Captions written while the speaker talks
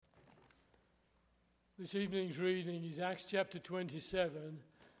This evening's reading is Acts chapter 27,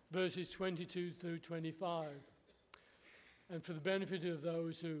 verses 22 through 25. And for the benefit of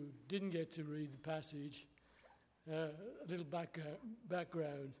those who didn't get to read the passage, a little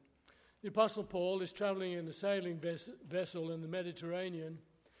background. The Apostle Paul is traveling in a sailing vessel in the Mediterranean.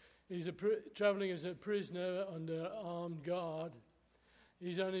 He's traveling as a prisoner under armed guard.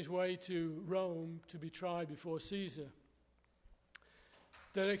 He's on his way to Rome to be tried before Caesar.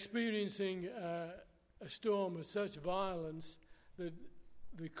 They're experiencing a storm of such violence that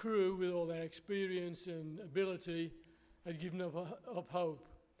the crew, with all their experience and ability, had given up hope.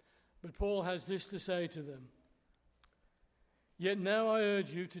 But Paul has this to say to them: "Yet now I urge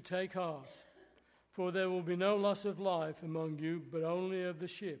you to take heart, for there will be no loss of life among you, but only of the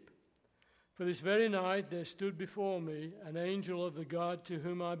ship. For this very night there stood before me an angel of the God to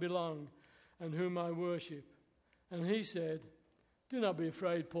whom I belong and whom I worship. And he said, 'Do not be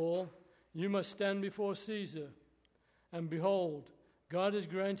afraid, Paul. You must stand before Caesar. And behold, God has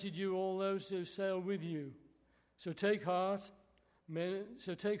granted you all those who sail with you. So take heart,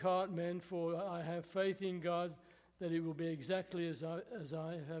 men, for I have faith in God that it will be exactly as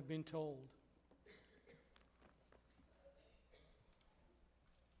I have been told.'"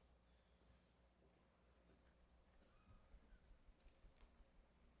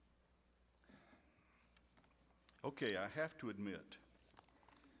 Okay, I have to admit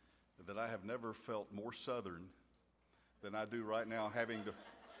that I have never felt more Southern than I do right now,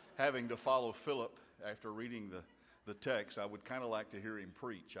 having to follow Philip after reading the text. I would kind of like to hear him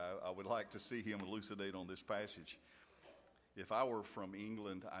preach. I would like to see him elucidate on this passage. If I were from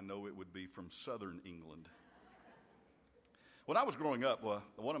England, I know it would be from Southern England. When I was growing up,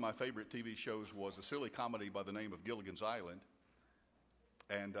 one of my favorite TV shows was a silly comedy by the name of Gilligan's Island,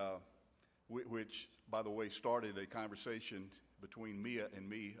 and which, by the way, started a conversation between Mia and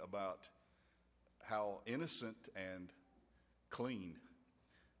me about how innocent and clean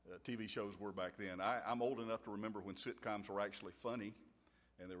TV shows were back then. I'm old enough to remember when sitcoms were actually funny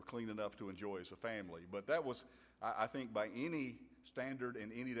and they were clean enough to enjoy as a family. But that was, I think, by any standard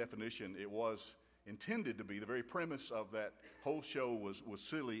and any definition, it was intended to be. The very premise of that whole show was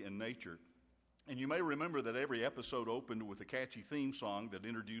silly in nature. And you may remember that every episode opened with a catchy theme song that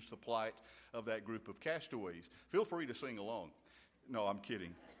introduced the plight of that group of castaways. Feel free to sing along. No, I'm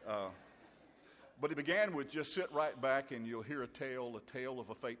kidding. But it began with just sit right back and you'll hear a tale of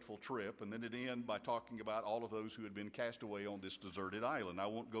a fateful trip, and then it ended by talking about all of those who had been cast away on this deserted island. I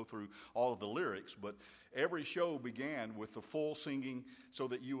won't go through all of the lyrics, but every show began with the full singing so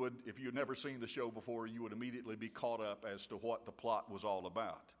that you would, if you had never seen the show before, you would immediately be caught up as to what the plot was all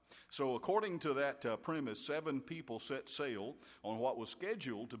about. So according to that premise, 7 people set sail on what was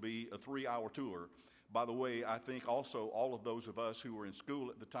scheduled to be a 3-hour tour. By the way, I think also all of those of us who were in school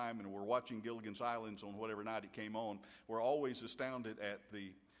at the time and were watching Gilligan's Island on whatever night it came on were always astounded at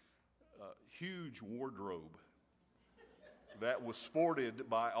the huge wardrobe that was sported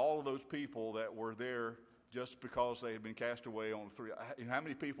by all of those people that were there just because they had been cast away on 3. How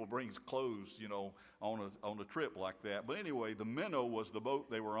many people brings clothes, on a trip like that? But anyway, the Minnow was the boat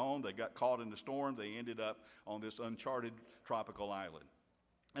they were on. They got caught in the storm. They ended up on this uncharted tropical island.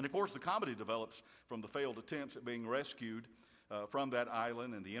 And, of course, the comedy develops from the failed attempts at being rescued from that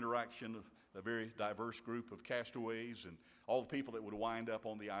island and the interaction of a very diverse group of castaways and all the people that would wind up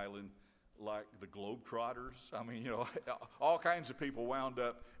on the island, like the Globetrotters. I mean, all kinds of people wound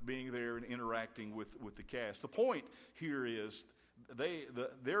up being there and interacting with the cast. The point here is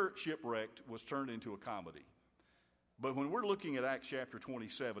their shipwreck was turned into a comedy. But when we're looking at Acts chapter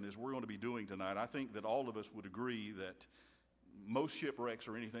 27, as we're going to be doing tonight, I think that all of us would agree that most shipwrecks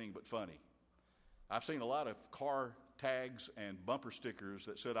are anything but funny. I've seen a lot of car tags and bumper stickers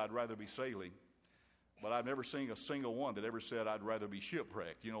that said, "I'd rather be sailing," but I've never seen a single one that ever said, "I'd rather be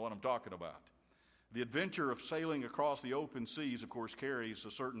shipwrecked." You know what I'm talking about. The adventure of sailing across the open seas, of course, carries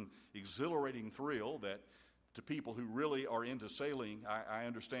a certain exhilarating thrill that to people who really are into sailing, I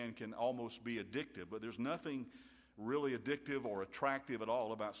understand can almost be addictive, but there's nothing really addictive or attractive at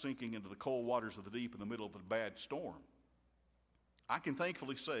all about sinking into the cold waters of the deep in the middle of a bad storm. I can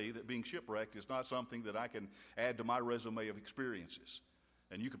thankfully say that being shipwrecked is not something that I can add to my resume of experiences.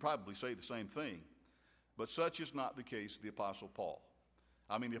 And you could probably say the same thing. But such is not the case of the Apostle Paul.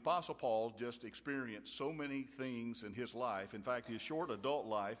 I mean, the Apostle Paul just experienced so many things in his life, in fact, his short adult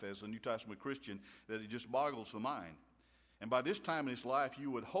life as a New Testament Christian, that it just boggles the mind. And by this time in his life,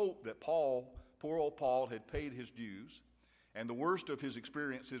 you would hope that poor old Paul, had paid his dues, and the worst of his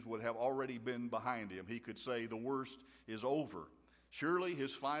experiences would have already been behind him. He could say the worst is over. Surely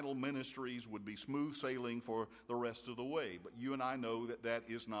his final ministries would be smooth sailing for the rest of the way. But you and I know that that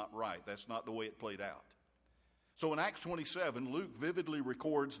is not right. That's not the way it played out. So in Acts 27, Luke vividly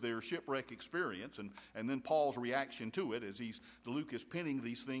records their shipwreck experience and then Paul's reaction to it as Luke is penning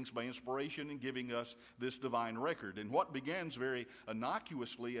these things by inspiration and giving us this divine record. And what begins very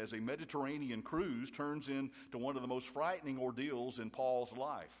innocuously as a Mediterranean cruise turns into one of the most frightening ordeals in Paul's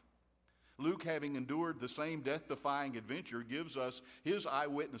life. Luke, having endured the same death-defying adventure, gives us his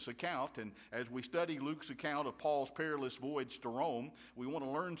eyewitness account. And as we study Luke's account of Paul's perilous voyage to Rome, we want to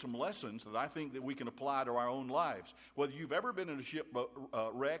learn some lessons that I think that we can apply to our own lives. Whether you've ever been in a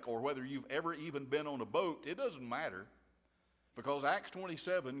shipwreck or whether you've ever even been on a boat, it doesn't matter. Because Acts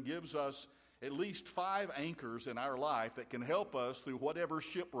 27 gives us at least 5 anchors in our life that can help us through whatever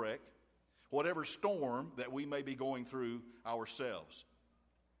shipwreck, whatever storm that we may be going through ourselves.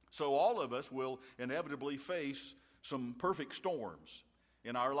 So all of us will inevitably face some perfect storms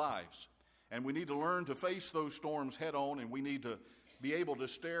in our lives. And we need to learn to face those storms head on, and we need to be able to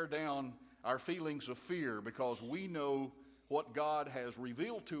stare down our feelings of fear because we know what God has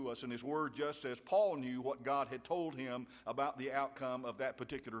revealed to us in his word, just as Paul knew what God had told him about the outcome of that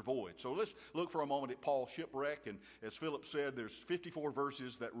particular voyage. So let's look for a moment at Paul's shipwreck. And as Philip said, there's 54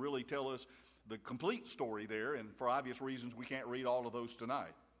 verses that really tell us the complete story there. And for obvious reasons, we can't read all of those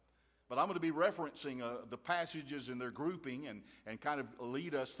tonight. But I'm going to be referencing the passages in their grouping and kind of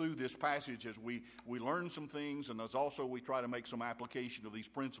lead us through this passage as we learn some things and as also we try to make some application of these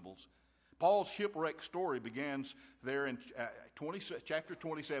principles. Paul's shipwreck story begins there in chapter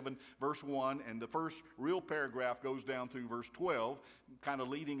 27, verse 1, and the first real paragraph goes down through verse 12, kind of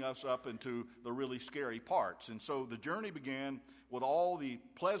leading us up into the really scary parts. And so the journey began with all the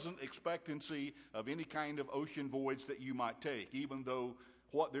pleasant expectancy of any kind of ocean voyage that you might take, even though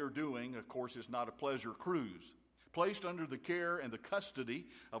what they're doing, of course, is not a pleasure cruise. Placed under the care and the custody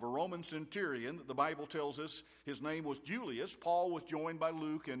of a Roman centurion, the Bible tells us his name was Julius, Paul was joined by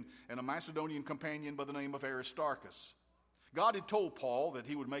Luke and a Macedonian companion by the name of Aristarchus. God had told Paul that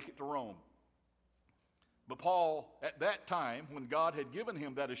he would make it to Rome. But Paul, at that time, when God had given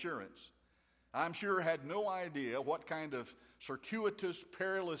him that assurance, I'm sure had no idea what kind of circuitous,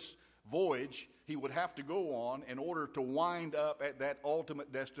 perilous voyage he would have to go on in order to wind up at that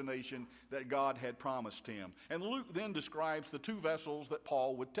ultimate destination that God had promised him. And Luke then describes the 2 vessels that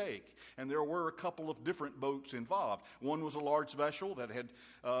Paul would take. And there were a couple of different boats involved. One was a large vessel that had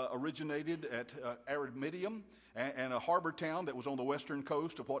originated at Aridmidium, and a harbor town that was on the western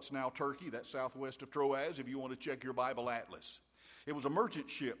coast of what's now Turkey, that's southwest of Troas, if you want to check your Bible atlas. It was a merchant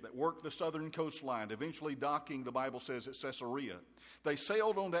ship that worked the southern coastline, eventually docking, the Bible says, at Caesarea. They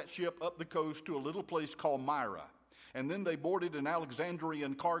sailed on that ship up the coast to a little place called Myra, and then they boarded an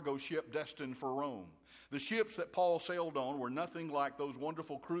Alexandrian cargo ship destined for Rome. The ships that Paul sailed on were nothing like those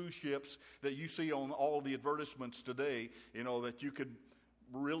wonderful cruise ships that you see on all the advertisements today, that you could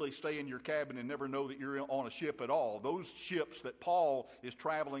really stay in your cabin and never know that you're on a ship at all. Those ships that Paul is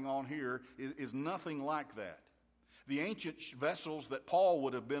traveling on here is nothing like that. The ancient vessels that Paul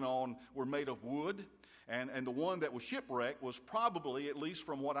would have been on were made of wood, and the one that was shipwrecked was probably, at least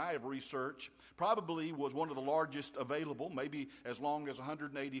from what I have researched, probably was one of the largest available, maybe as long as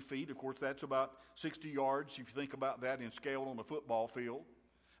 180 feet. Of course, that's about 60 yards, if you think about that in scale on a football field.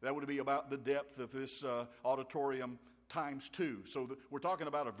 That would be about the depth of this auditorium times 2. So we're talking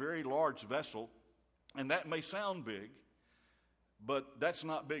about a very large vessel, and that may sound big, but that's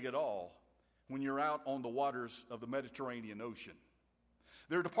not big at all when you're out on the waters of the Mediterranean Ocean.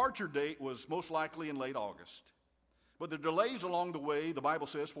 Their departure date was most likely in late August. But the delays along the way, the Bible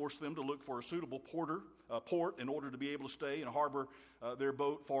says, forced them to look for a suitable port in order to be able to stay and harbor their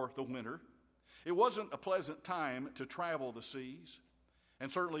boat for the winter. It wasn't a pleasant time to travel the seas, and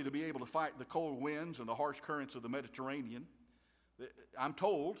certainly to be able to fight the cold winds and the harsh currents of the Mediterranean. I'm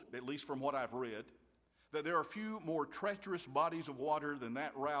told, at least from what I've read, that there are few more treacherous bodies of water than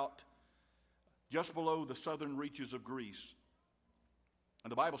that route just below the southern reaches of Greece.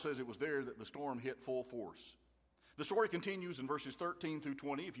 And the Bible says it was there that the storm hit full force. The story continues in verses 13 through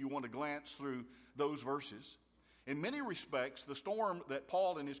 20, if you want to glance through those verses. In many respects, the storm that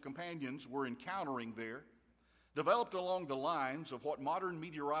Paul and his companions were encountering there developed along the lines of what modern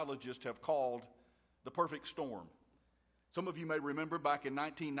meteorologists have called the perfect storm. Some of you may remember back in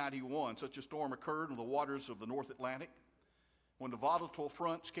 1991, such a storm occurred in the waters of the North Atlantic, when the volatile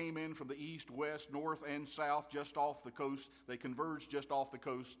fronts came in from the east, west, north, and south just off the coast. They converged just off the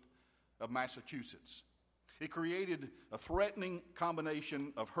coast of Massachusetts. It created a threatening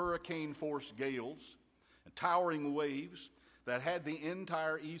combination of hurricane-force gales and towering waves that had the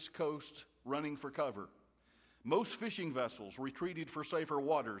entire east coast running for cover. Most fishing vessels retreated for safer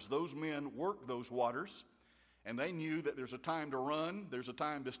waters. Those men worked those waters, and they knew that there's a time to run, there's a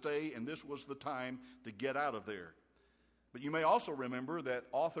time to stay, and this was the time to get out of there. But you may also remember that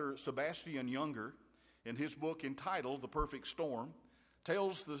author Sebastian Junger, in his book entitled The Perfect Storm,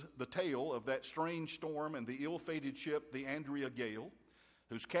 tells the tale of that strange storm and the ill-fated ship, the Andrea Gale,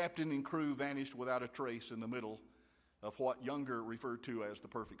 whose captain and crew vanished without a trace in the middle of what Junger referred to as the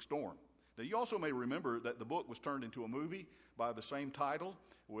perfect storm. Now, you also may remember that the book was turned into a movie by the same title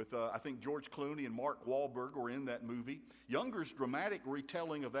with, I think, George Clooney and Mark Wahlberg were in that movie. Junger's dramatic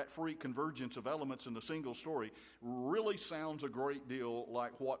retelling of that free convergence of elements in a single story really sounds a great deal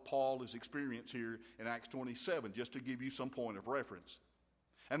like what Paul is experiencing here in Acts 27, just to give you some point of reference.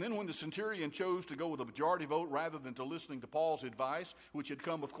 And then when the centurion chose to go with a majority vote rather than to listening to Paul's advice, which had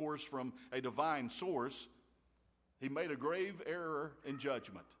come, of course, from a divine source, he made a grave error in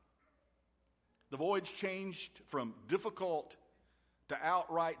judgment. The voyage changed from difficult to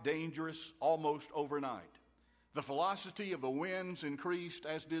outright dangerous almost overnight. The velocity of the winds increased,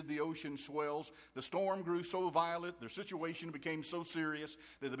 as did the ocean swells. The storm grew so violent, their situation became so serious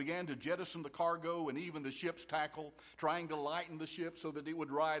that they began to jettison the cargo and even the ship's tackle, trying to lighten the ship so that it would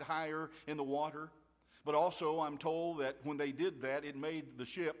ride higher in the water. But also, I'm told that when they did that, it made the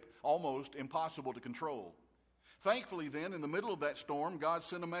ship almost impossible to control. Thankfully, then, in the middle of that storm, God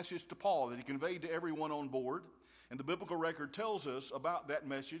sent a message to Paul that he conveyed to everyone on board. And the biblical record tells us about that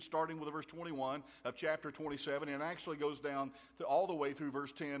message, starting with verse 21 of chapter 27, and actually goes down all the way through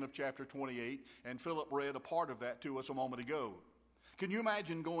verse 10 of chapter 28. And Philip read a part of that to us a moment ago. Can you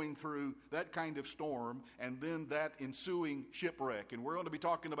imagine going through that kind of storm and then that ensuing shipwreck? And we're going to be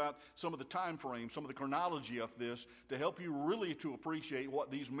talking about some of the time frames, some of the chronology of this to help you really to appreciate what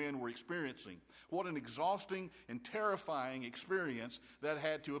these men were experiencing. What an exhausting and terrifying experience that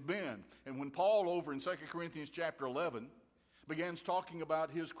had to have been. And when Paul over in 2 Corinthians chapter 11 begins talking about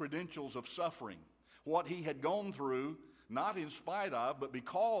his credentials of suffering, what he had gone through, not in spite of, but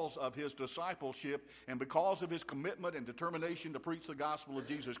because of his discipleship and because of his commitment and determination to preach the gospel of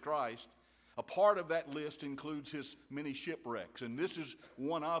Jesus Christ, a part of that list includes his many shipwrecks, and this is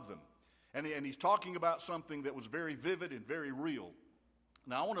one of them. And he's talking about something that was very vivid and very real.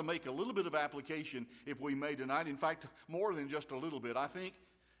 Now, I want to make a little bit of application, if we may, tonight. In fact, more than just a little bit. I think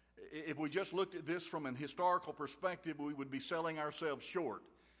if we just looked at this from an historical perspective, we would be selling ourselves short.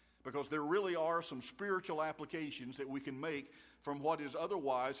 Because there really are some spiritual applications that we can make from what is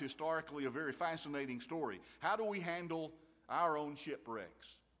otherwise historically a very fascinating story. How do we handle our own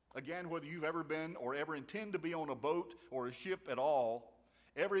shipwrecks? Again, whether you've ever been or ever intend to be on a boat or a ship at all,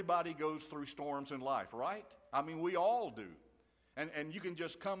 everybody goes through storms in life, right? I mean, we all do. And you can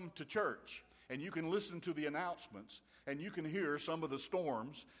just come to church and you can listen to the announcements and you can hear some of the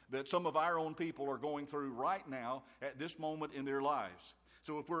storms that some of our own people are going through right now at this moment in their lives.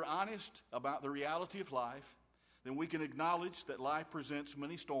 So if we're honest about the reality of life, then we can acknowledge that life presents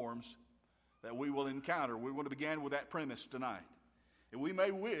many storms that we will encounter. We want to begin with that premise tonight. And we may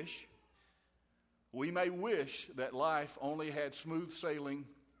wish that life only had smooth sailing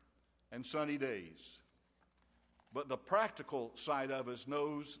and sunny days. But the practical side of us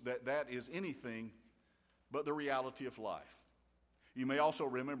knows that that is anything but the reality of life. You may also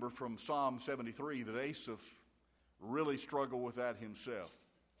remember from Psalm 73 that Asaph really struggled with that himself.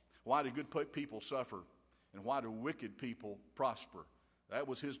 Why do good people suffer and why do wicked people prosper? That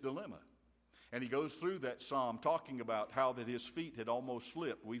was his dilemma. And he goes through that psalm talking about how that his feet had almost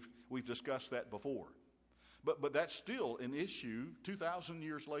slipped. We've discussed that before. But that's still an issue 2,000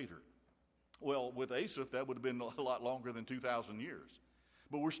 years later. Well, with Asaph, that would have been a lot longer than 2,000 years.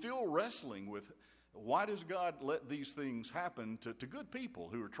 But we're still wrestling with why does God let these things happen to good people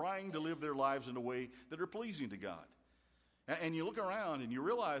who are trying to live their lives in a way that are pleasing to God? And you look around and you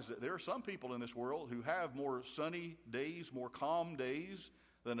realize that there are some people in this world who have more sunny days, more calm days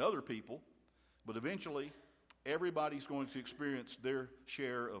than other people. But eventually, everybody's going to experience their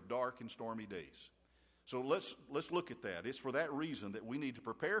share of dark and stormy days. So let's look at that. It's for that reason that we need to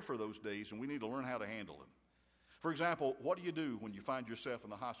prepare for those days and we need to learn how to handle them. For example, what do you do when you find yourself in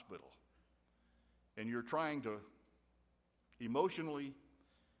the hospital? And you're trying to emotionally,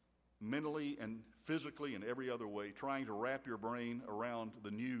 mentally, and physically, and every other way, trying to wrap your brain around the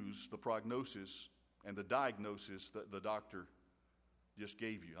news, the prognosis, and the diagnosis that the doctor just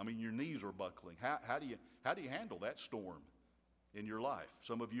gave you. I mean, your knees are buckling. How do you handle that storm in your life?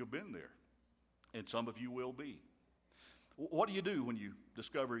 Some of you have been there, and some of you will be. What do you do when you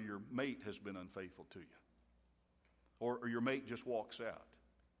discover your mate has been unfaithful to you? Or your mate just walks out?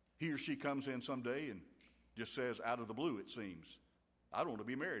 He or she comes in someday and just says, out of the blue, it seems, I don't want to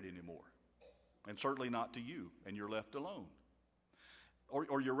be married anymore. and certainly not to you, and you're left alone.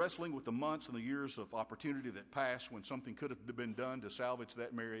 Or you're wrestling with the months and the years of opportunity that passed when something could have been done to salvage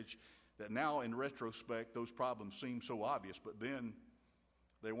that marriage, that now in retrospect those problems seem so obvious, but then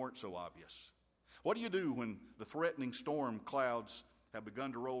they weren't so obvious. What do you do when the threatening storm clouds have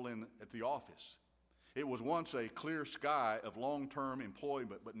begun to roll in at the office? It was once a clear sky of long-term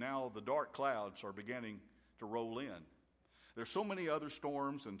employment, but now the dark clouds are beginning to roll in. There's so many other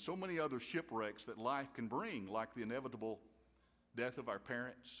storms and so many other shipwrecks that life can bring, like the inevitable death of our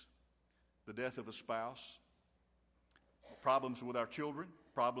parents, the death of a spouse, problems with our children,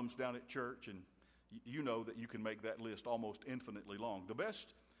 problems down at church, and you know that you can make that list almost infinitely long. The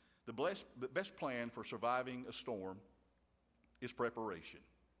best plan for surviving a storm is preparation.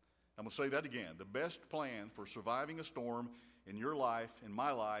 I'm going to say that again. The best plan for surviving a storm in your life, in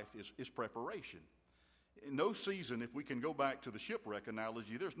my life, is preparation. In no season, if we can go back to the shipwreck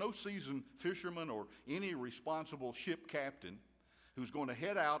analogy, there's no seasoned fisherman or any responsible ship captain who's going to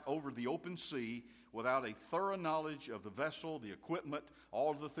head out over the open sea without a thorough knowledge of the vessel, the equipment,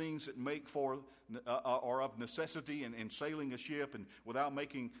 all of the things that make for are of necessity in sailing a ship, and without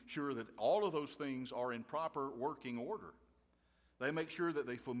making sure that all of those things are in proper working order. They make sure that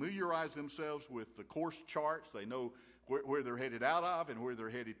they familiarize themselves with the course charts. They know where they're headed out of and where they're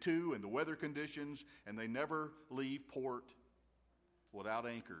headed to and the weather conditions, and they never leave port without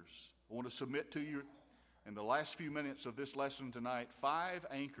anchors. I want to submit to you in the last few minutes of this lesson tonight 5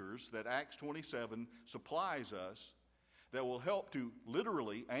 anchors that Acts 27 supplies us that will help to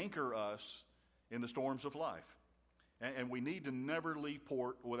literally anchor us in the storms of life. And we need to never leave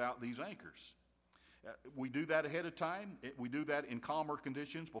port without these anchors. We do that ahead of time. We do that in calmer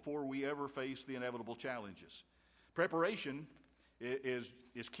conditions before we ever face the inevitable challenges. Preparation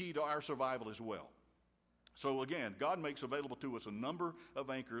is key to our survival as well. So again, God makes available to us a number of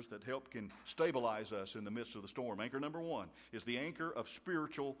anchors that can stabilize us in the midst of the storm. Anchor number 1 is the anchor of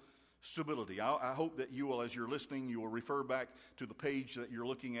spiritual stability. I hope that you will, as you're listening, you will refer back to the page that you're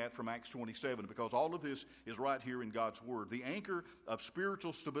looking at from Acts 27, because all of this is right here in God's Word. The anchor of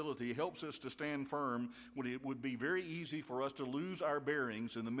spiritual stability helps us to stand firm when it would be very easy for us to lose our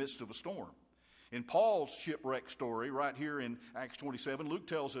bearings in the midst of a storm. In Paul's shipwreck story, right here in Acts 27, Luke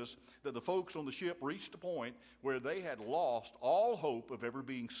tells us that the folks on the ship reached a point where they had lost all hope of ever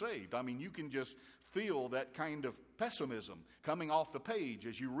being saved. I mean, you can just feel that kind of pessimism coming off the page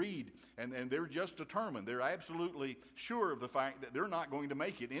as you read, and they're just determined. They're absolutely sure of the fact that they're not going to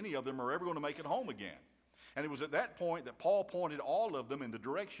make it. Any of them are ever going to make it home again. And it was at that point that Paul pointed all of them in the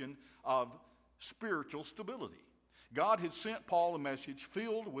direction of spiritual stability. God had sent Paul a message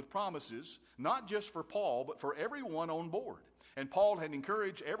filled with promises, not just for Paul, but for everyone on board. And Paul had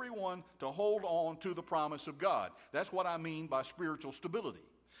encouraged everyone to hold on to the promise of God. That's what I mean by spiritual stability.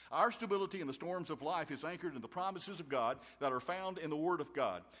 Our stability in the storms of life is anchored in the promises of God that are found in the Word of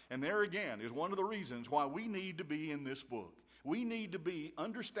God. And there again is one of the reasons why we need to be in this book. We need to be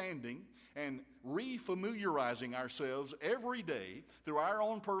understanding and refamiliarizing ourselves every day through our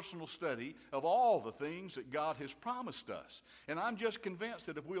own personal study of all the things that God has promised us. And I'm just convinced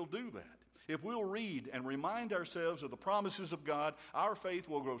that if we'll do that, if we'll read and remind ourselves of the promises of God, our faith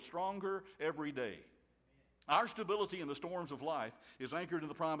will grow stronger every day. Our stability in the storms of life is anchored in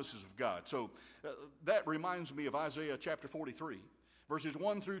the promises of God. So that reminds me of Isaiah chapter 43. Verses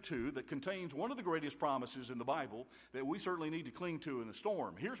 1 through 2, that contains one of the greatest promises in the Bible that we certainly need to cling to in a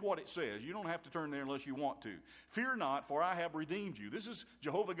storm. Here's what it says. You don't have to turn there unless you want to. Fear not, for I have redeemed you. This is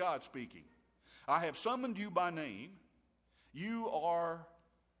Jehovah God speaking. I have summoned you by name. You are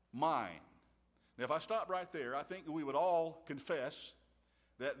mine. Now, if I stop right there, I think we would all confess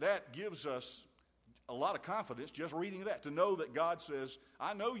that that gives us a lot of confidence just reading that, to know that God says,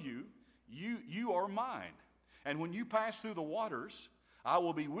 I know you. You are mine. And when you pass through the waters, I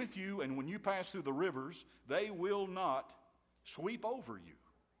will be with you, and when you pass through the rivers, they will not sweep over you.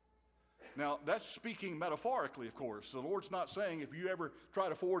 Now, that's speaking metaphorically, of course. The Lord's not saying if you ever try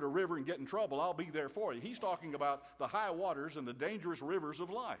to ford a river and get in trouble, I'll be there for you. He's talking about the high waters and the dangerous rivers of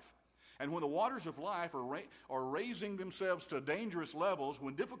life. And when the waters of life are raising themselves to dangerous levels,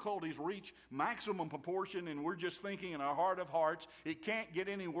 when difficulties reach maximum proportion and we're just thinking in our heart of hearts, it can't get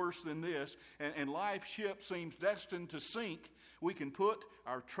any worse than this, and life's ship seems destined to sink, we can put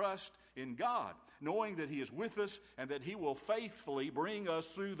our trust in God, knowing that He is with us and that He will faithfully bring us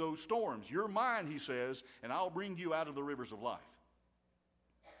through those storms. You're mine, He says, and I'll bring you out of the rivers of life.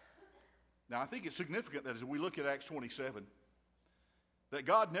 Now, I think it's significant that as we look at Acts 27, that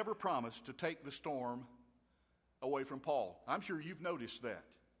God never promised to take the storm away from Paul. I'm sure you've noticed that.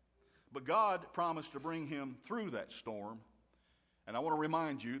 But God promised to bring him through that storm And I want to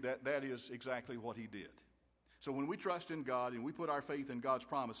remind you that that is exactly what he did. So when we trust in God and we put our faith in God's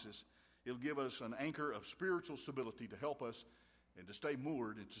promises, it'll give us an anchor of spiritual stability to help us and to stay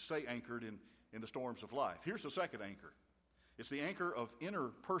moored and to stay anchored in the storms of life. Here's the second anchor. It's the anchor of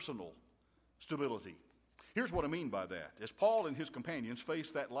interpersonal stability. Here's what I mean by that. As Paul and his companions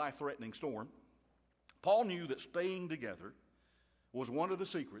faced that life-threatening storm, Paul knew that staying together was one of the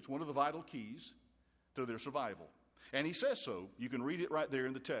secrets, one of the vital keys to their survival. And he says so. You can read it right there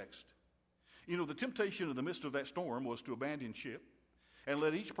in the text. You know, the temptation in the midst of that storm was to abandon ship and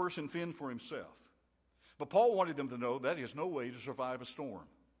let each person fend for himself. But Paul wanted them to know that is no way to survive a storm.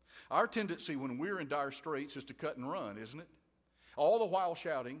 Our tendency when we're in dire straits is to cut and run, isn't it? All the while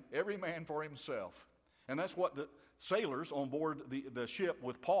shouting, every man for himself. And that's what the sailors on board the ship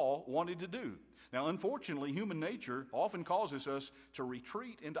with Paul wanted to do. Now, unfortunately, human nature often causes us to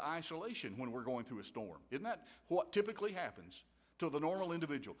retreat into isolation when we're going through a storm. Isn't that what typically happens to the normal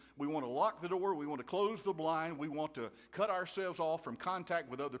individual? We want to lock the door, we want to close the blind, we want to cut ourselves off from contact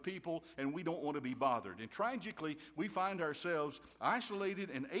with other people, and we don't want to be bothered. And tragically, we find ourselves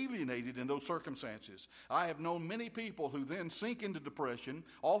isolated and alienated in those circumstances. I have known many people who then sink into depression.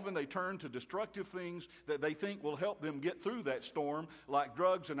 Often they turn to destructive things that they think will help them get through that storm, like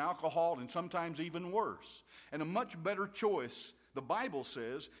drugs and alcohol, and sometimes even worse. And a much better choice, the Bible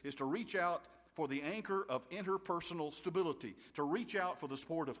says, is to reach out for the anchor of interpersonal stability, to reach out for the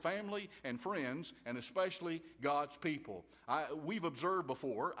support of family and friends, and especially God's people. We've observed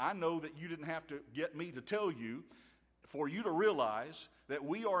before, I know that you didn't have to get me to tell you, for you to realize that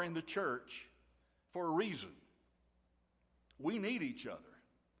we are in the church for a reason. We need each other.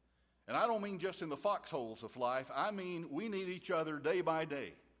 And I don't mean just in the foxholes of life, I mean we need each other day by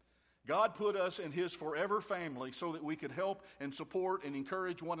day. God put us in His forever family so that we could help and support and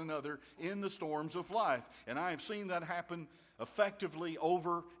encourage one another in the storms of life. And I have seen that happen effectively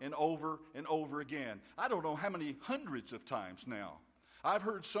over and over and over again. I don't know how many hundreds of times now. I've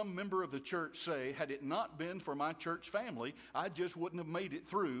heard some member of the church say, had it not been for my church family, I just wouldn't have made it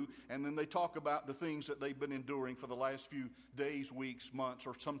through. And then they talk about the things that they've been enduring for the last few days, weeks, months,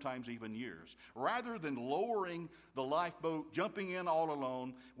 or sometimes even years. Rather than lowering the lifeboat, jumping in all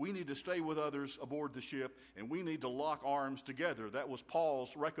alone, we need to stay with others aboard the ship, and we need to lock arms together. That was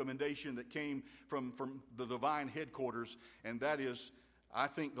Paul's recommendation that came from the divine headquarters, and that is, I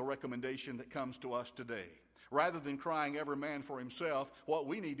think, the recommendation that comes to us today. Rather than crying every man for himself, what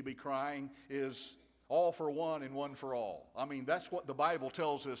we need to be crying is all for one and one for all. I mean, that's what the Bible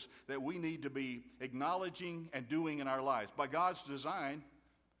tells us that we need to be acknowledging and doing in our lives. By God's design,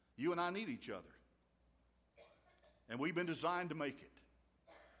 you and I need each other. And we've been designed to make it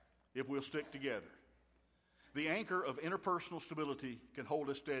if we'll stick together. The anchor of interpersonal stability can hold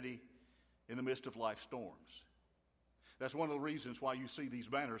us steady in the midst of life storms. That's one of the reasons why you see these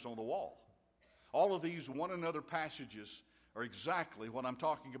banners on the wall. All of these one another passages are exactly what I'm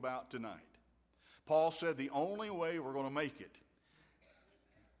talking about tonight. Paul said the only way we're going to make it,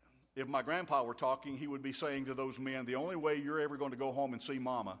 if my grandpa were talking, he would be saying to those men, the only way you're ever going to go home and see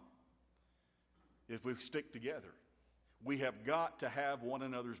mama is if we stick together. We have got to have one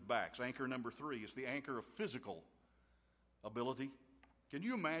another's backs. Anchor number 3 is the anchor of physical ability. Can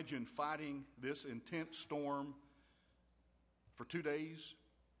you imagine fighting this intense storm for 2 days?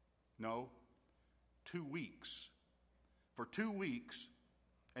 No. 2 weeks. For 2 weeks,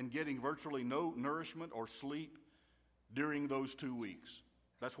 and getting virtually no nourishment or sleep during those 2 weeks.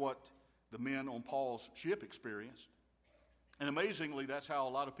 That's what the men on Paul's ship experienced. And amazingly, that's how a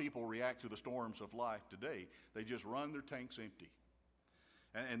lot of people react to the storms of life today. They just run their tanks empty.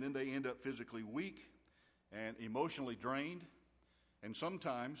 And then they end up physically weak and emotionally drained, and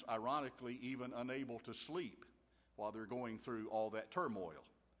sometimes, ironically, even unable to sleep while they're going through all that turmoil.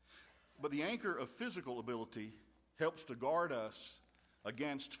 But the anchor of physical ability helps to guard us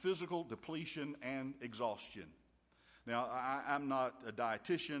against physical depletion and exhaustion. Now, I'm not a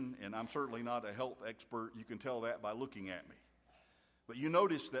dietitian, and I'm certainly not a health expert. You can tell that by looking at me. But you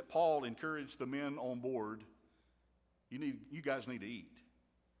notice that Paul encouraged the men on board, you guys need to eat.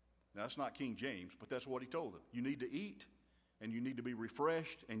 Now, that's not King James, but that's what he told them. You need to eat, and you need to be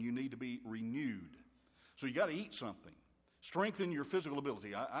refreshed, and you need to be renewed. So you got to eat something. Strengthen your physical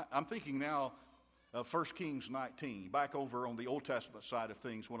ability. I'm thinking now of 1 Kings 19, back over on the Old Testament side of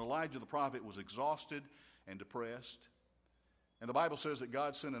things, when Elijah the prophet was exhausted and depressed. And the Bible says that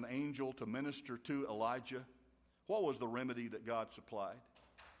God sent an angel to minister to Elijah. What was the remedy that God supplied?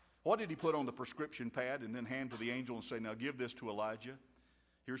 What did he put on the prescription pad and then hand to the angel and say, now give this to Elijah?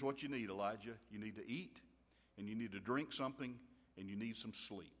 Here's what you need, Elijah. You need to eat, and you need to drink something, and you need some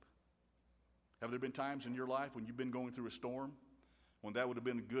sleep. Have there been times in your life when you've been going through a storm when that would have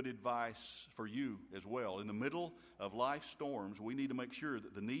been good advice for you as well. In the middle of life storms, we need to make sure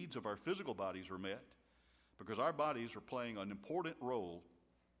that the needs of our physical bodies are met, because our bodies are playing an important role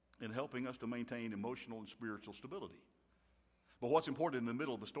in helping us to maintain emotional and spiritual stability. But what's important in the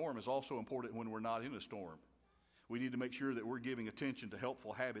middle of the storm is also important when we're not in a storm. We need to make sure that we're giving attention to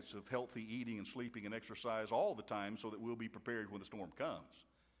helpful habits of healthy eating and sleeping and exercise all the time so that we'll be prepared when the storm comes.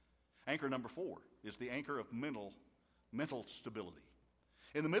 Anchor number 4 is the anchor of mental stability.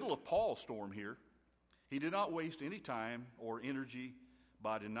 In the middle of Paul's storm here, he did not waste any time or energy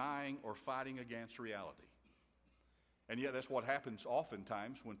by denying or fighting against reality. And yet that's what happens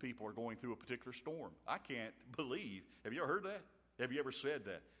oftentimes when people are going through a particular storm. I can't believe, have you ever heard that? Have you ever said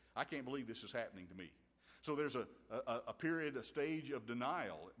that? I can't believe this is happening to me. So there's a period, a stage of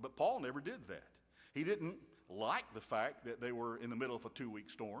denial. But Paul never did that. He didn't like the fact that they were in the middle of a 2-week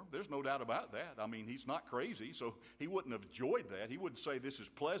storm. There's no doubt about that. I mean, he's not crazy, so he wouldn't have enjoyed that. He wouldn't say this is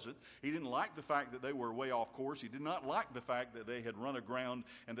pleasant. He didn't like the fact that they were way off course. He did not like the fact that they had run aground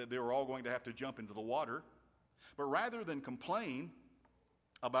and that they were all going to have to jump into the water. But rather than complain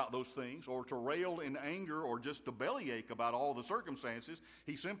about those things or to rail in anger or just to bellyache about all the circumstances,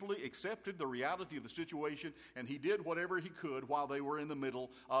 he simply accepted the reality of the situation, and he did whatever he could while they were in the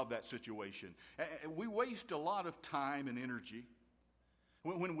middle of that situation. We waste a lot of time and energy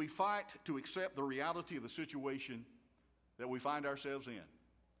when we fight to accept the reality of the situation that we find ourselves in.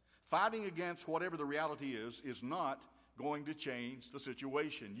 Fighting against whatever the reality is not going to change the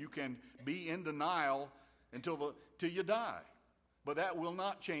situation. You can be in denial until you die, but that will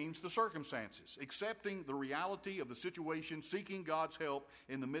not change the circumstances. Accepting the reality of the situation, seeking God's help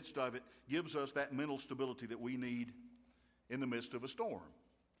in the midst of it, gives us that mental stability that we need in the midst of a storm.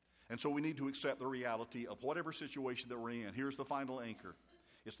 And so we need to accept the reality of whatever situation that we're in. Here's the final anchor.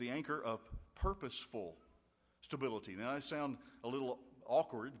 It's the anchor of purposeful stability. Now, that sounds a little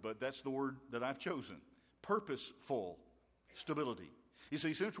awkward, but that's the word that I've chosen. Purposeful stability. You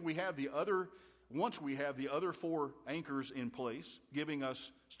see, once we have the other 4 anchors in place, giving us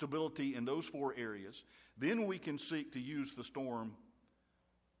stability in those 4 areas, then we can seek to use the storm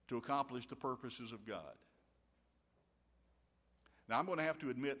to accomplish the purposes of God. Now, I'm going to have to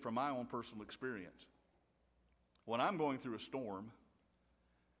admit from my own personal experience, when I'm going through a storm,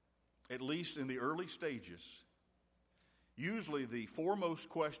 at least in the early stages, usually the foremost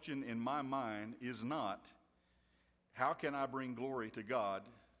question in my mind is not, how can I bring glory to God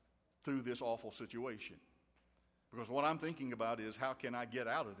through this awful situation? Because what I'm thinking about is, how can I get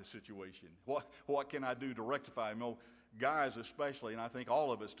out of this situation? What can I do to rectify? You know, guys especially, and I think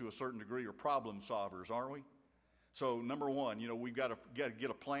all of us to a certain degree, are problem solvers, aren't we? So number one, we've got to get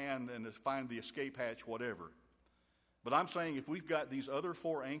a plan and find the escape hatch, whatever. But I'm saying if we've got these other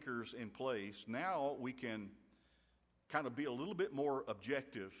 4 anchors in place, now we can kind of be a little bit more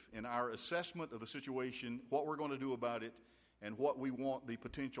objective in our assessment of the situation, what we're going to do about it, and what we want the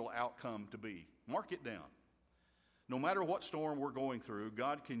potential outcome to be. Mark it down. No matter what storm we're going through,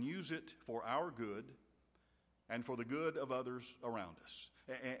 God can use it for our good and for the good of others around us.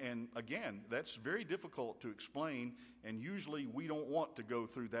 And again, that's very difficult to explain, and usually we don't want to go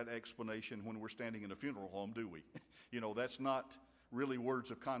through that explanation when we're standing in a funeral home, do we? That's not really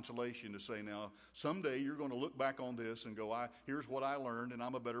words of consolation to say, now, someday you're going to look back on this and go, here's what I learned, and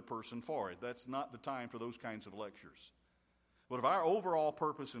I'm a better person for it. That's not the time for those kinds of lectures. But if our overall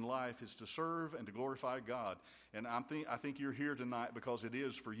purpose in life is to serve and to glorify God, and I think you're here tonight because it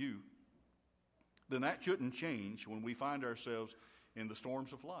is for you, then that shouldn't change when we find ourselves in the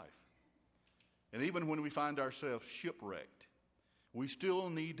storms of life. And even when we find ourselves shipwrecked, we still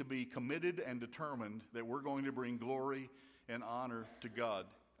need to be committed and determined that we're going to bring glory and honor to God.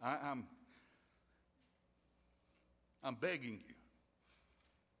 I'm begging you.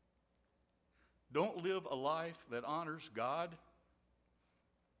 Don't live a life that honors God,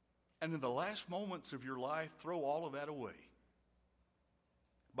 and in the last moments of your life, throw all of that away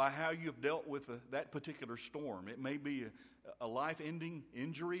by how you've dealt with that particular storm. It may be a life-ending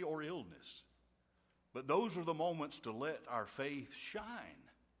injury or illness, but those are the moments to let our faith shine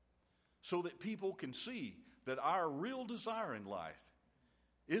so that people can see that our real desire in life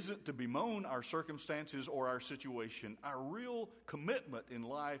isn't to bemoan our circumstances or our situation. Our real commitment in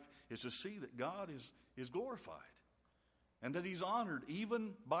life is to see that God is glorified and that He's honored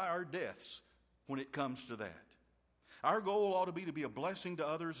even by our deaths when it comes to that. Our goal ought to be a blessing to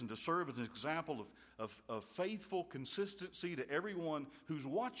others and to serve as an example of faithful consistency to everyone who's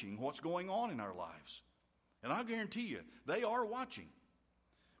watching what's going on in our lives. And I guarantee you, they are watching.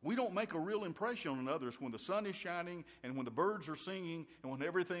 We don't make a real impression on others when the sun is shining and when the birds are singing and when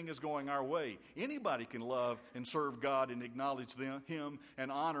everything is going our way. Anybody can love and serve God and acknowledge Him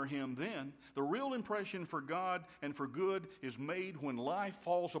and honor Him then. The real impression for God and for good is made when life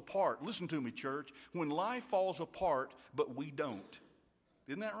falls apart. Listen to me, church. When life falls apart, but we don't.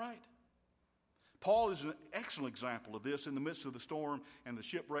 Isn't that right? Paul is an excellent example of this in the midst of the storm and the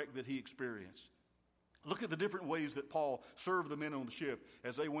shipwreck that he experienced. Look at the different ways that Paul served the men on the ship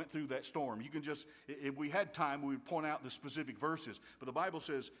as they went through that storm. You can just, if we had time, we would point out the specific verses. But the Bible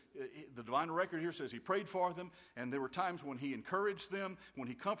says, the divine record here says he prayed for them, and there were times when he encouraged them, when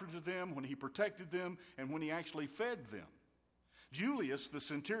he comforted them, when he protected them, and when he actually fed them. Julius, the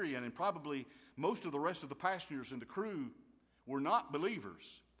centurion, and probably most of the rest of the passengers and the crew were not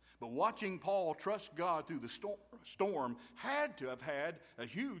believers. But watching Paul trust God through the storm had to have had a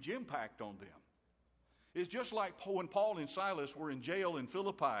huge impact on them. It's just like when Paul and Silas were in jail in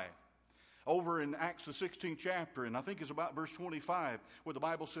Philippi, over in Acts the 16th chapter, and I think it's about verse 25, where the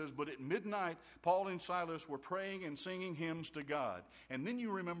Bible says, "But at midnight, Paul and Silas were praying and singing hymns to God." And then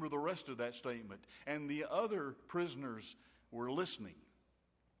you remember the rest of that statement, "And the other prisoners were listening."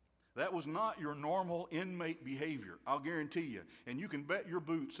 That was not your normal inmate behavior, I'll guarantee you. And you can bet your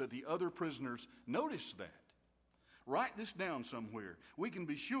boots that the other prisoners noticed that. Write this down somewhere. We can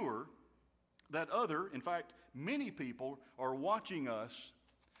be sure that in fact, many people are watching us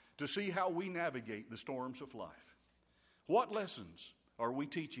to see how we navigate the storms of life. What lessons are we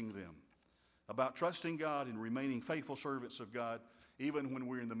teaching them about trusting God and remaining faithful servants of God even when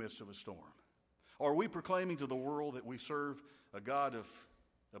we're in the midst of a storm? Are we proclaiming to the world that we serve a God of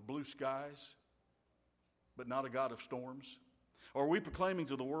blue skies, but not a God of storms? Are we proclaiming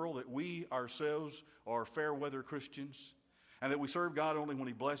to the world that we ourselves are fair weather Christians? And that we serve God only when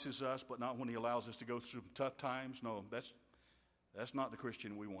He blesses us, but not when He allows us to go through tough times? No, that's not the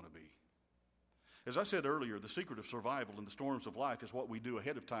Christian we want to be. As I said earlier, the secret of survival in the storms of life is what we do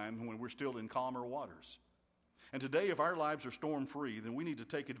ahead of time when we're still in calmer waters. And today, if our lives are storm-free, then we need to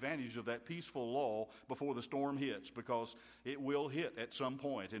take advantage of that peaceful lull before the storm hits, because it will hit at some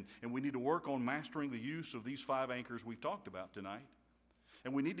point. And we need to work on mastering the use of these 5 anchors we've talked about tonight.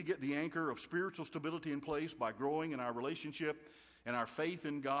 And we need to get the anchor of spiritual stability in place by growing in our relationship and our faith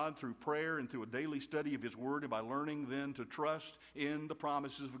in God through prayer and through a daily study of His Word, and by learning then to trust in the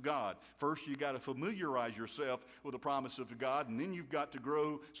promises of God. First, you've got to familiarize yourself with the promises of God, and then you've got to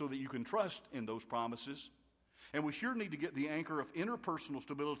grow so that you can trust in those promises. And we sure need to get the anchor of interpersonal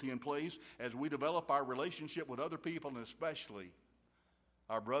stability in place as we develop our relationship with other people, and especially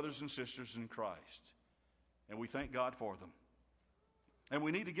our brothers and sisters in Christ. And we thank God for them. And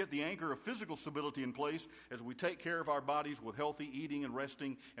we need to get the anchor of physical stability in place as we take care of our bodies with healthy eating and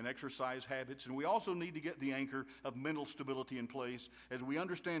resting and exercise habits. And we also need to get the anchor of mental stability in place as we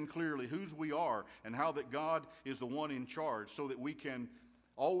understand clearly whose we are and how that God is the one in charge, so that we can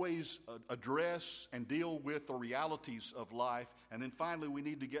always address and deal with the realities of life. And then finally, we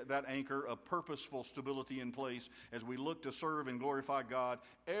need to get that anchor of purposeful stability in place as we look to serve and glorify God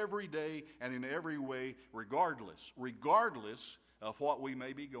every day and in every way, regardless of what we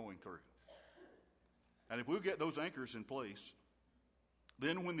may be going through. And if we'll get those anchors in place,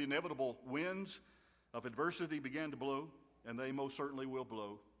 then when the inevitable winds of adversity begin to blow, and they most certainly will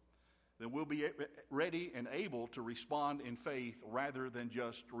blow, then we'll be ready and able to respond in faith rather than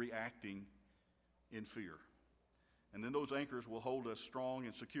just reacting in fear. And then those anchors will hold us strong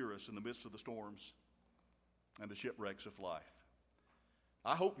and secure us in the midst of the storms and the shipwrecks of life.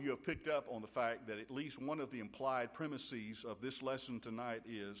 I hope you have picked up on the fact that at least one of the implied premises of this lesson tonight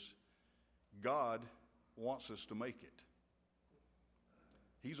is God wants us to make it.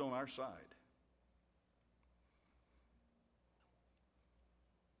 He's on our side.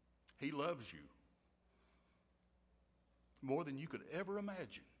 He loves you more than you could ever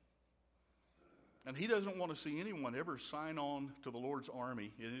imagine. And He doesn't want to see anyone ever sign on to the Lord's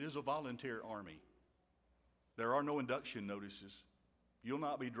army, and it is a volunteer army. There are no induction notices. You'll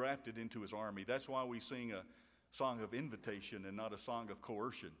not be drafted into His army. That's why we sing a song of invitation and not a song of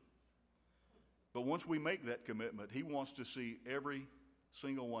coercion. But once we make that commitment, He wants to see every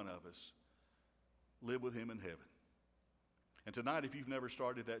single one of us live with Him in heaven. And tonight, if you've never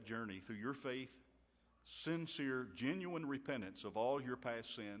started that journey through your faith, sincere, genuine repentance of all your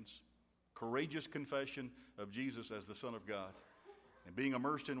past sins, courageous confession of Jesus as the Son of God, and being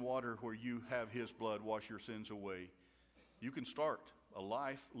immersed in water where you have His blood wash your sins away, you can start a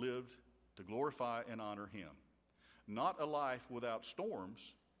life lived to glorify and honor Him. Not a life without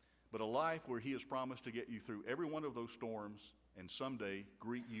storms, but a life where He has promised to get you through every one of those storms and someday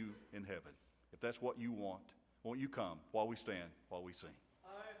greet you in heaven. If that's what you want, won't you come while we stand, while we sing?